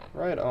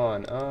 Right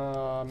on.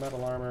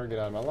 Metal armor. Get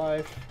out of my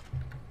life.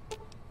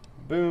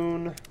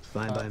 Boone.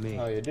 Fine by me.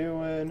 How you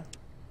doing?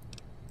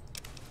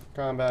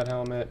 Combat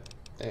helmet.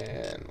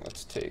 And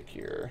let's take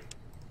your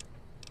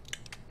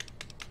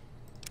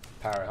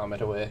power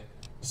helmet away.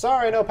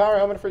 Sorry, no power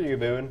helmet for you,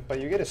 Boone, but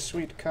you get a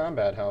sweet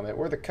combat helmet.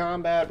 We're the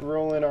combat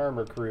rolling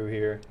armor crew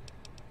here.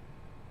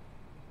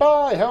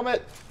 Bye,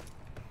 helmet!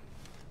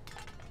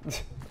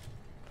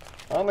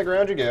 On the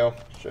ground you go.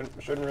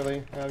 Shouldn't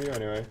really have you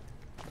anyway.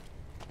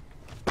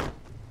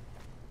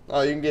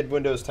 Oh, you can get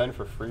Windows 10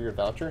 for free or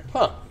voucher?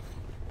 Huh.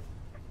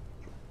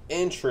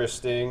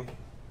 Interesting.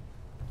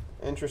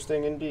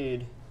 Interesting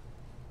indeed.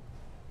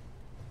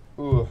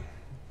 Ooh.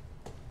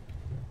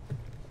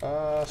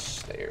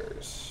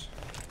 Stairs.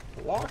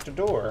 Locked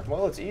door.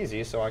 Well, it's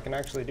easy, so I can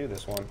actually do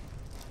this one.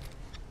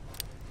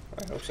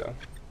 I hope so.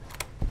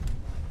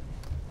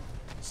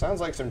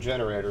 Sounds like some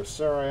generators.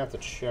 Sorry, I have to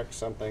check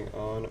something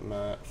on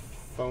my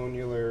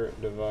phonular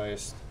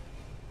device.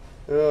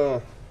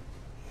 Ugh.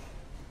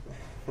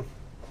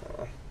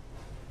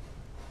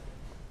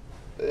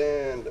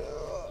 And,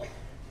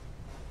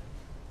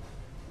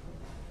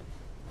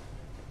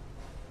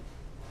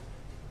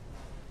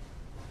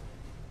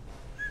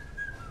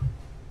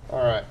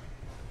 Alright.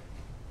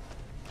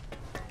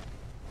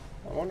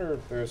 I wonder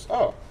if there's...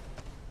 Oh!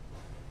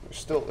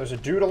 There's a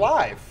dude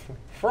alive!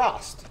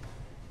 Frost!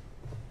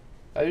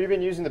 Have you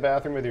been using the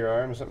bathroom with your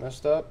arms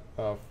messed up?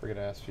 Oh, forget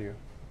to ask you.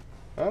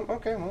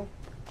 Okay, well.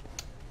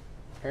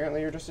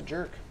 Apparently you're just a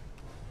jerk.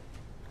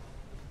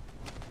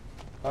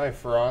 Hi,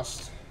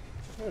 Frost.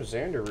 There's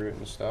Xander root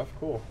and stuff.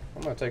 Cool.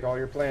 I'm gonna take all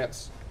your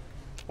plants.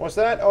 What's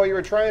that? Oh, you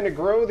were trying to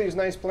grow these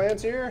nice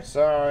plants here?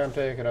 Sorry, I'm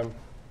taking them.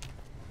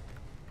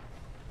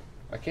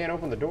 I can't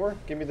open the door?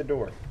 Give me the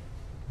door.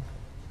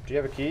 Do you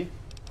have a key?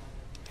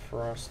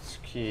 Frost's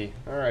key.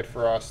 Alright,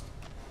 Frost.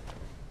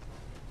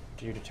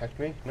 Do you detect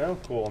me? No?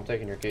 Cool, I'm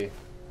taking your key.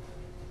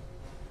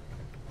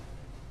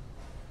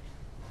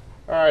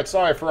 Alright,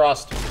 sorry,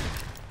 Frost.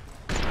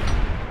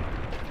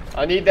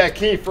 I need that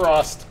key,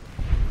 Frost.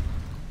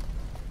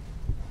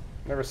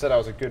 Never said I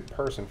was a good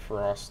person,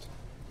 Frost.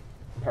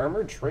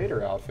 Armored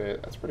trader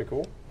outfit. That's pretty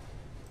cool.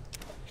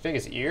 You take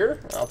his ear?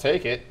 I'll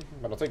take it.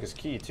 But I'll take his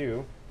key,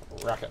 too.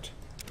 Rocket.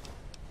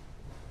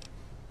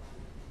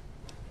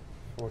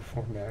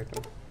 44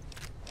 Magnum.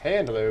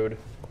 Hand load.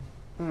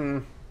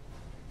 Meh.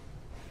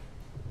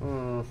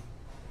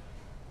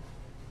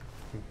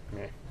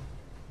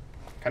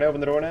 Can I open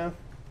the door now?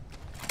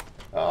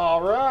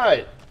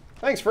 Alright!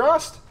 Thanks,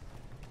 Frost!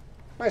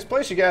 Nice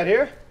place you got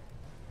here.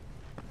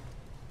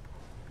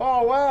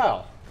 Oh,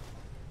 wow!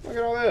 Look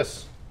at all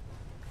this.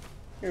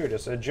 You're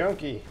just a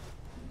junkie.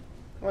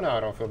 Well, no, I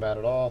don't feel bad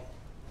at all.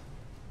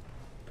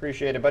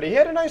 Appreciate it, buddy. He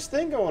had a nice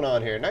thing going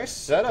on here. Nice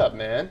setup,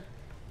 man.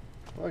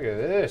 Look at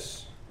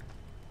this.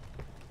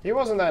 He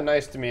wasn't that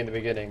nice to me in the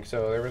beginning,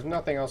 so there was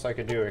nothing else I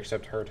could do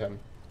except hurt him.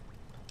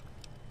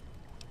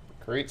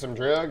 Create some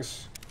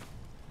drugs.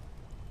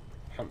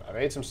 I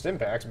made some stim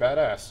packs.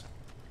 Badass.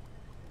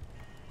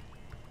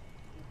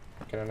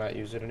 Can I not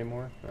use it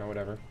anymore? Oh,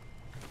 whatever.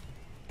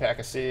 Pack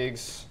of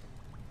cigs.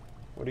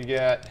 What do you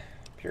got?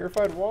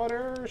 Purified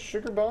water,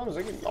 sugar bombs.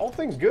 All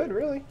things good,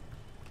 really.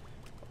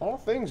 All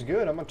things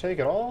good. I'm gonna take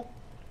it all.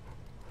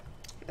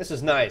 This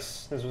is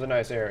nice. This was a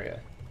nice area.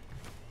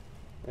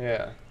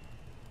 Yeah.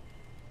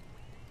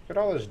 Look at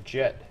all this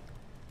jet.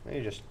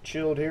 He just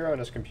chilled here on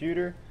his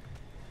computer.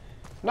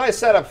 Nice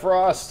setup,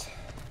 Frost.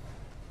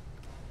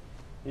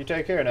 You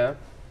take care now.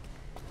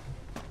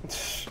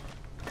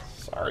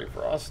 Sorry,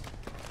 Frost.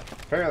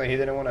 Apparently he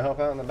didn't want to help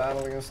out in the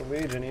battle against the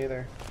Legion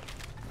either.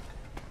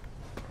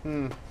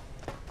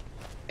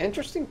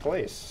 Interesting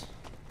place.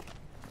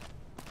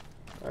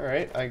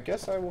 Alright, I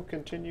guess I will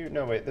continue.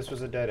 No, wait, this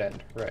was a dead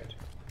end. Right.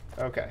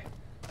 Okay.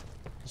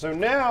 So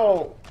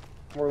now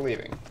we're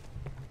leaving.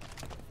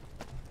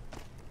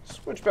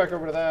 Switch back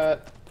over to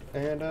that.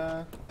 And,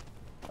 I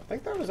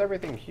think that was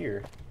everything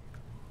here.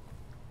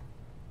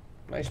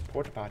 Nice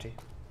porta potty.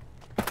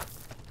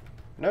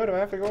 No, do I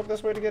have to go up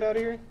this way to get out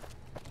of here?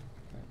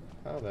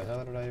 How the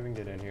hell did I even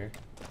get in here?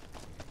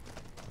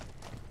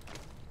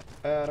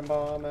 Atom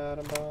bomb,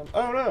 atom bomb.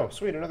 Oh no!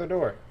 Sweet, another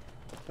door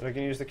that I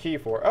can use the key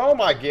for. Oh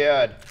my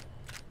god!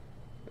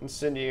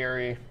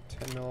 Incendiary.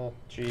 10 mil.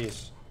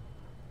 Jeez.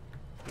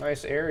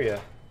 Nice area.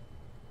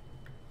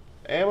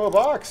 Ammo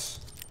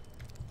box!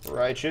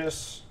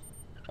 Righteous.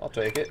 I'll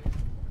take it.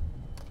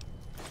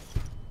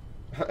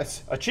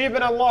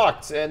 Achievement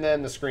unlocked! And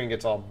then the screen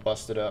gets all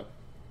busted up.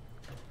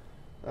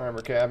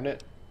 Armor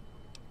cabinet.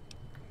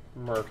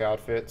 Merc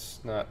outfits.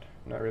 Not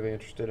really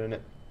interested in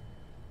it.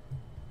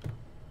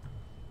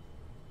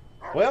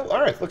 Well,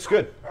 alright, looks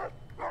good.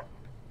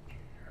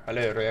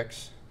 Hello,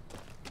 Rex.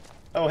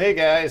 Oh, hey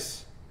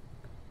guys.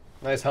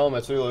 Nice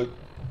helmets. They're like,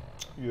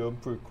 yeah, I'm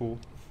pretty cool.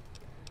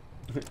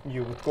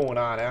 Yeah, what's going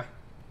on, eh?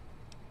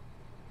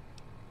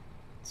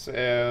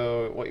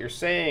 So, what you're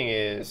saying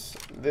is,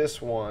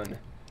 this one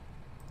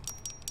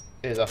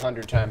is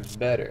 100 times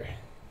better.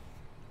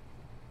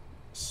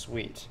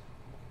 Sweet.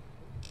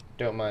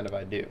 Don't mind if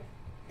I do.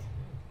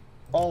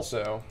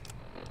 Also,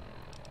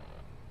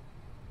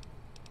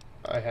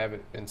 I have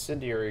an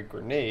incendiary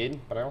grenade,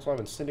 but I also have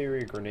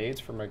incendiary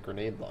grenades for my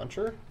grenade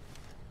launcher.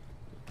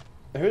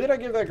 Who did I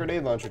give that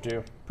grenade launcher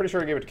to? Pretty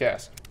sure I gave it to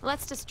Cass.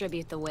 Let's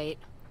distribute the weight.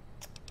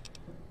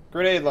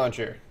 Grenade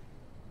launcher.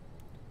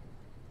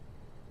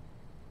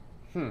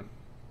 I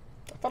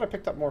thought I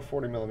picked up more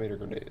 40mm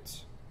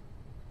grenades.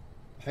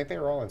 I think they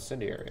were all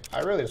incendiary.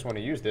 I really just want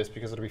to use this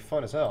because it'll be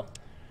fun as hell.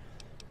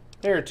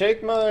 Here,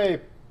 take my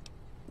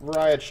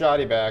riot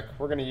shoddy back.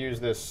 We're going to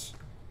use this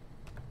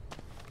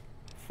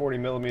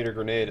 40mm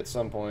grenade at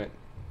some point.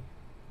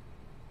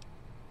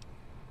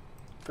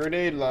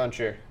 Grenade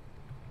launcher.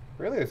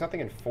 Really? There's nothing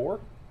in 4?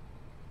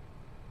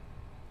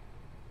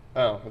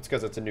 Oh, it's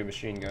because it's a new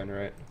machine gun,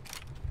 right?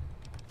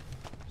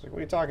 It's like, what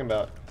are you talking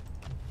about?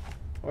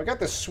 Well, I got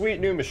this sweet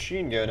new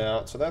machine gun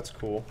out, so that's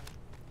cool.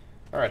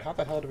 Alright, how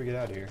the hell do we get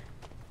out of here?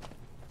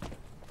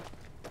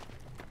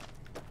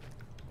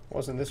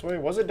 Wasn't this way?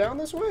 Was it down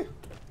this way?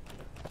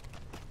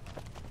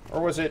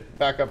 Or was it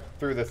back up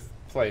through the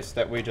place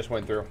that we just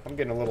went through? I'm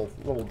getting a little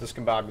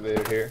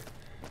discombobulated here.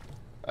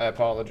 I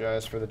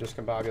apologize for the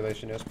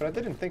discombobulationist, but I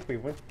didn't think we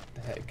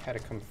had to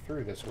come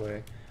through this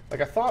way.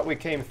 Like, I thought we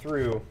came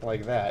through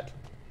like that.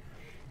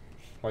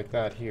 Like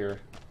that here.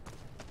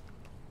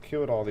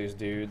 Killed all these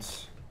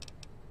dudes.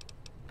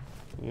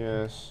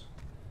 Yes.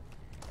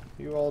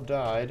 You all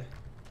died.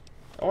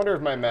 I wonder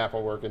if my map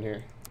will work in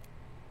here.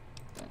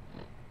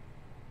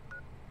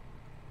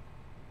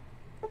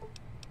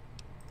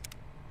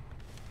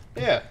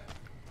 Yeah.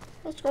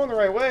 Let's go in the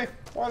right way.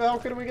 Why the hell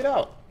couldn't we get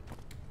out?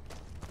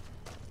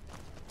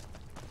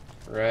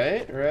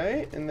 Right,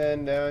 right. And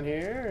then down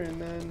here, and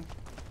then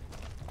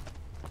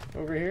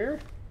over here.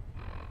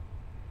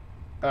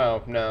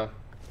 Oh, no.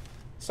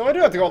 So I do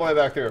have to go all the way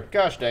back through.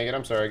 Gosh dang it,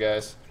 I'm sorry,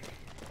 guys.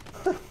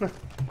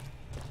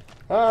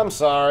 I'm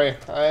sorry.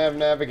 I have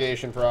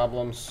navigation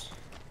problems.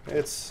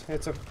 It's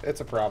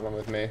a problem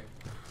with me.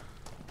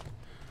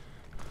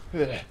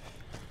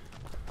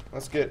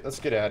 Let's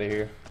get out of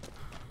here.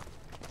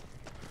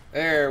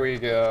 There we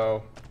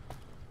go.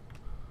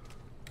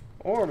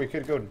 Or we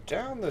could go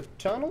down the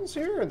tunnels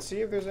here and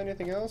see if there's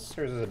anything else.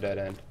 Or is this a dead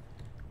end?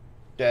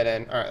 Dead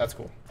end. Alright, that's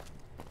cool.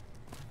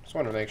 Just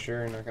wanted to make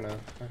sure you're not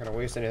gonna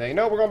waste anything.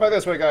 No, we're going by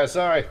this way, guys.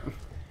 Sorry.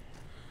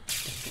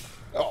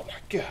 Oh my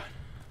god.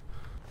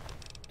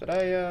 Did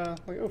I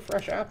like, oh,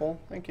 fresh apple.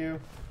 Thank you.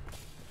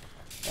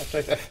 I'll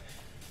take that.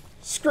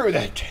 Screw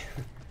that.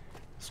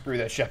 Screw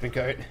that shopping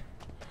cart.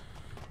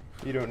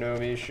 You don't know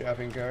me,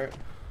 shopping cart.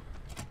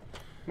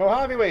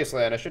 Mojave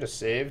Wasteland. I should have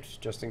saved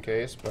just in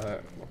case,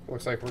 but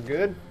looks like we're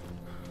good.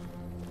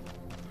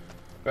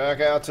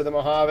 Back out to the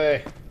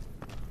Mojave.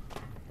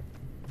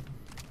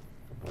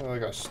 Oh, they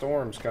got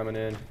storms coming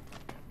in.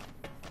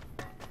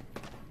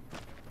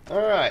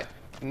 Alright.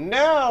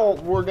 Now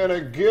we're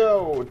gonna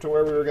go to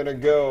where we were gonna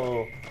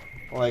go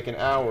like an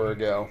hour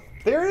ago.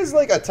 There is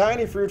like a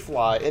tiny fruit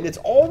fly, and it's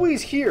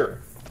always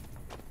here.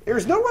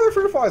 There's no other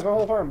fruit flies in my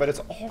whole farm, but it's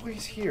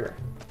always here.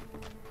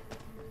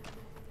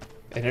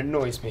 And it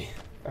annoys me.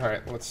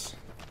 Alright, let's...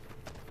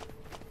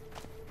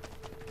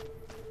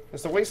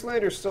 Is the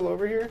Wastelander still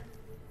over here?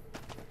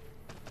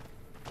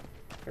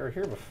 They were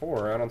here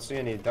before. I don't see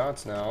any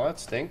dots now. That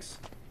stinks.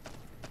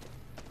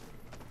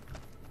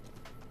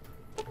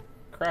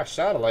 Crash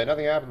satellite.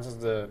 Nothing happens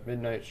since the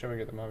midnight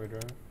showing at the Mojave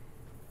Drive.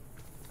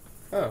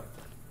 Oh.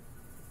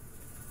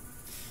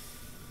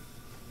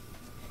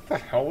 What the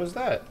hell was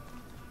that?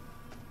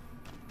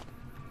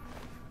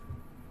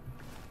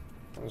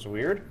 That was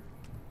weird.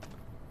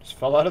 Just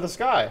fell out of the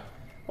sky.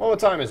 Well, what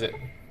time is it?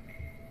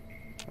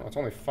 Oh, it's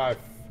only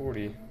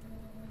 5:40.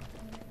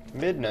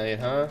 Midnight,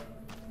 huh?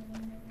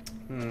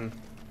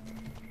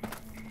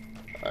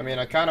 I mean,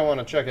 I kind of want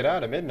to check it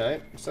out at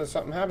midnight. It says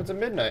something happens at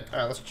midnight.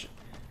 Alright, let's...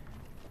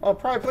 Oh, it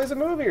probably plays a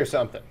movie or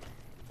something.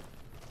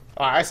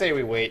 Alright, I say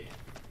we wait.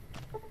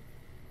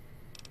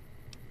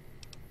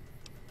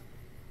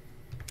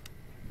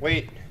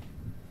 Wait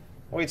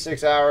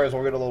 6 hours,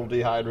 we'll get a little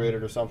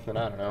dehydrated or something,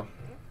 I don't know.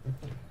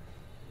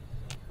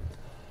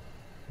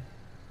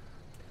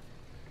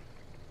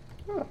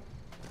 Huh.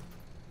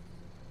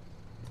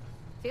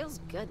 Feels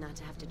good not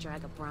to have to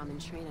drag a Brahmin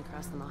train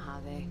across the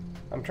Mojave.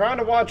 I'm trying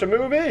to watch a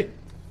movie!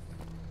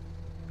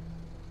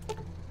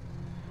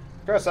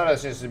 Krasada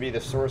seems to be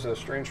the source of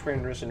strange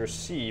transmission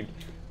received.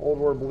 Old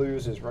War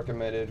Blues is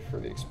recommended for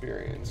the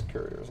experience.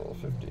 Couriers level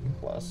 15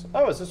 plus.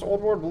 Oh, is this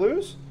Old War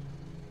Blues?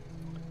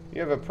 You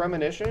have a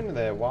premonition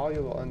that while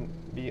you'll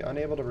be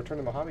unable to return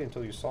to Mojave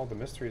until you solve the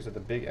mysteries of the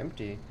Big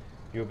Empty,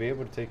 you'll be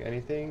able to take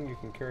anything you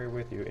can carry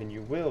with you, and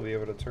you will be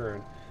able to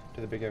turn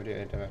to the Big Empty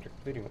anytime after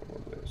completing Old War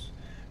Blues.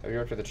 If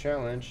you're up to the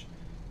challenge,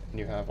 and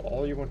you have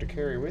all you want to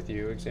carry with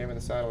you, examine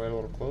the satellite a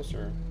little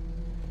closer.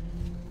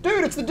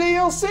 Dude, it's the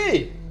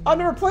DLC! I've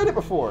never played it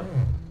before!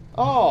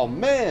 Oh,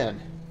 man!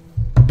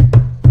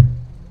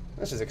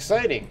 This is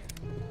exciting.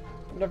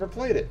 I've never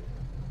played it.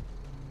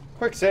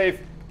 Quick save.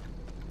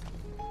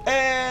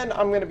 And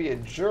I'm gonna be a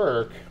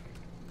jerk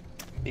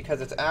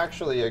because it's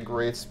actually a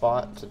great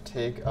spot to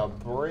take a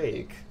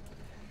break.